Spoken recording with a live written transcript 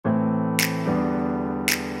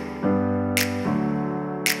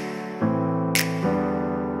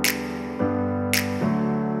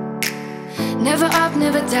up,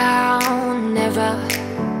 never down, never.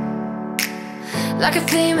 Like a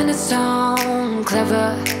theme in a song,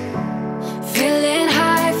 clever. Feeling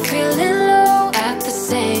high, feeling low at the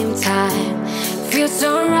same time. Feels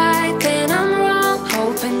so right, then I'm wrong,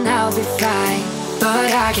 hoping I'll be fine.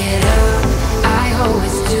 But I get up, I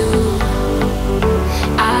always do.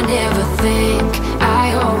 I never think,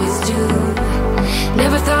 I always do.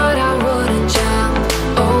 Never thought I wouldn't jump,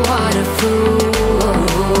 oh what a fool.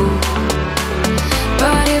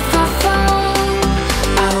 But if I fall,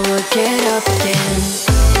 I will get up again.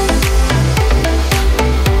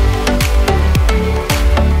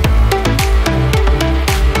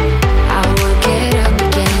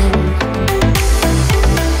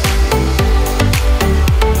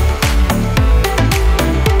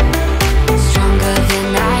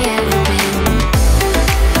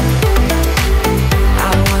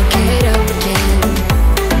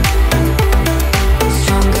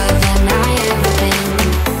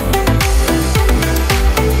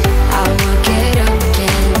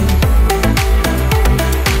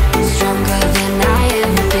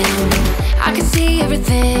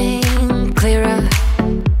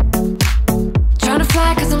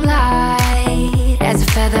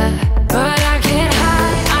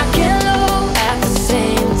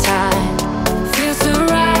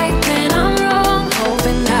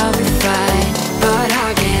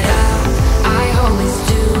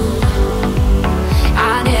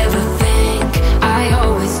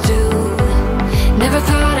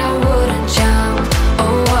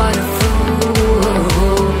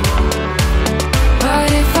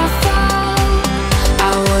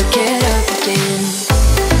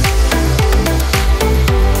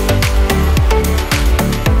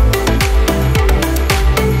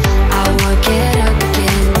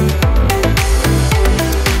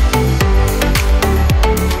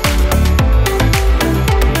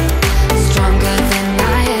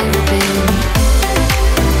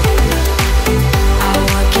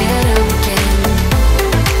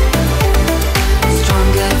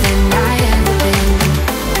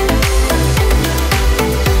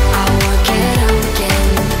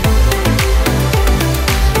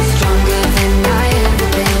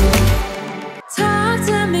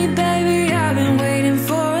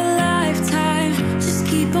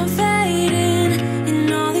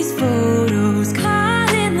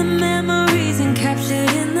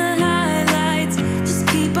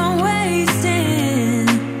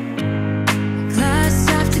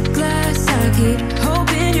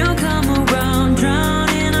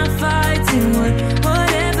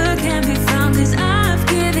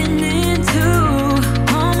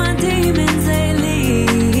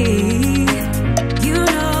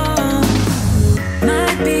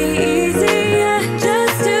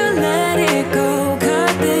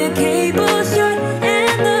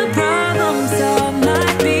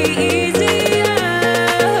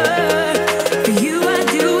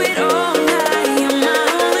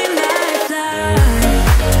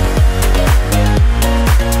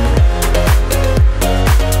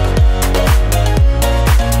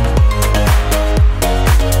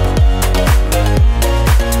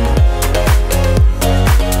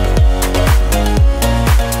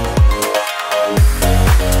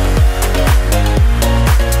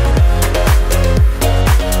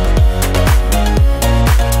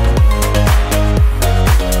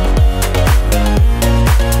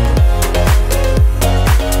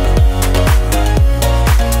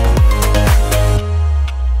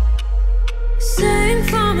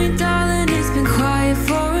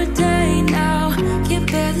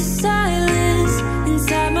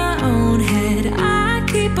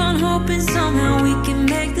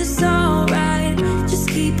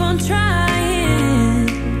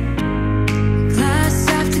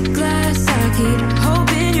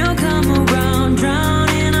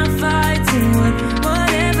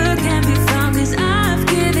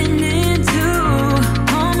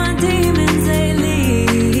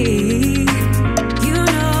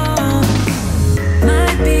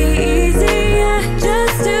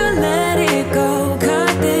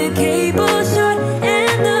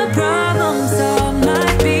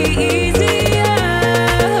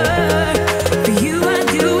 You, I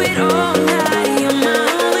do it all night. You're my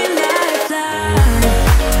only lifeline.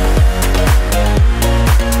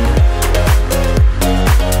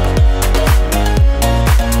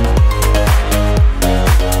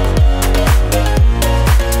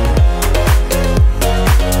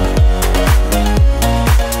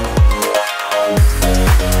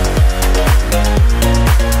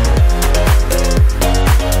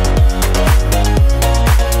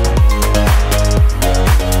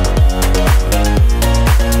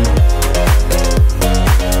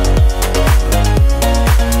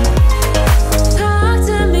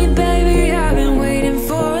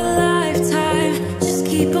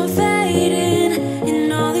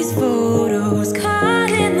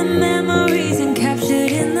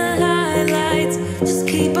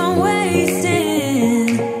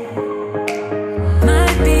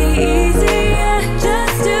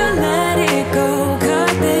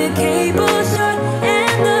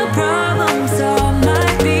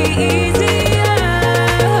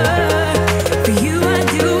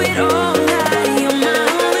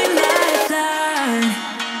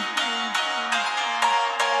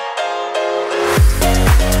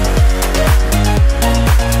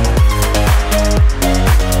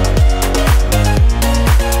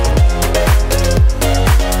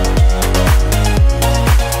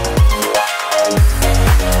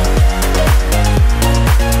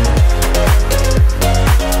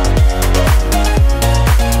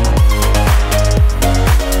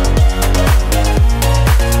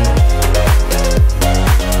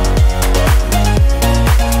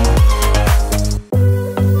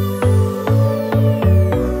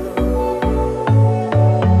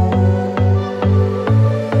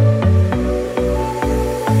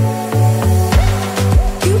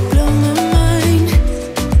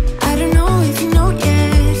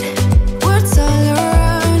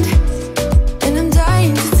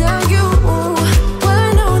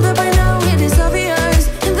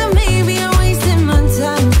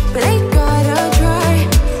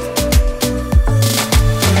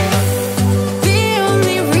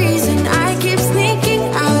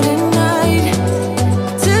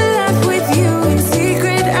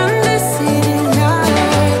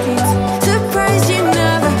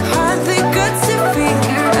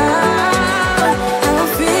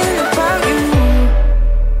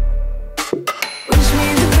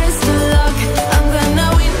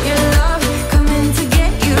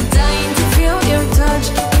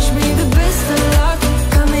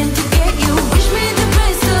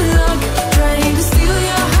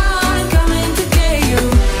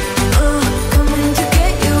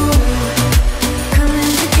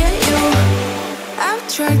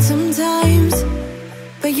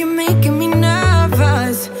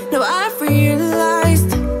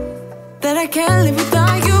 I can't live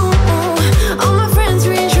without you. All my friends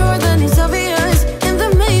reassure that it's obvious, and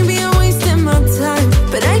that maybe I'm wasting my time,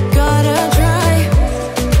 but I gotta try.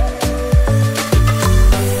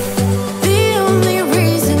 The only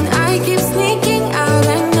reason I keep sneaking out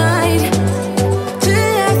at night, to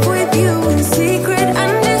laugh with you in secret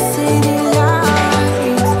under city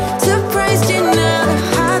lights. Surprised you never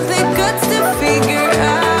had the guts to figure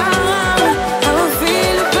out how I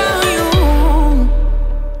feel about you.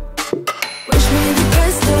 Wish me the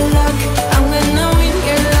best of luck, I'm gonna win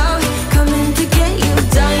your love. Coming to get you,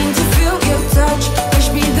 dying to feel your touch. Wish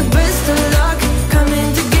me the best of luck, coming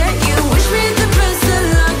to get you. Wish me the best of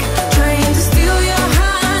luck, trying to steal your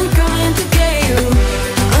hand. Coming to get you,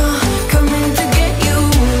 coming to get you,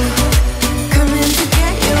 coming to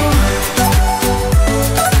get you.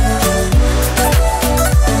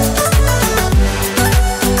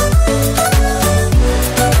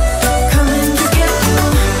 Coming to get you.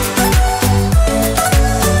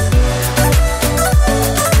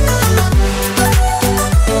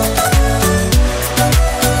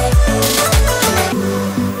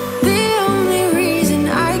 The only reason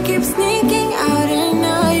I keep sneaking out at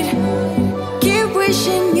night, keep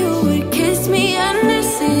wishing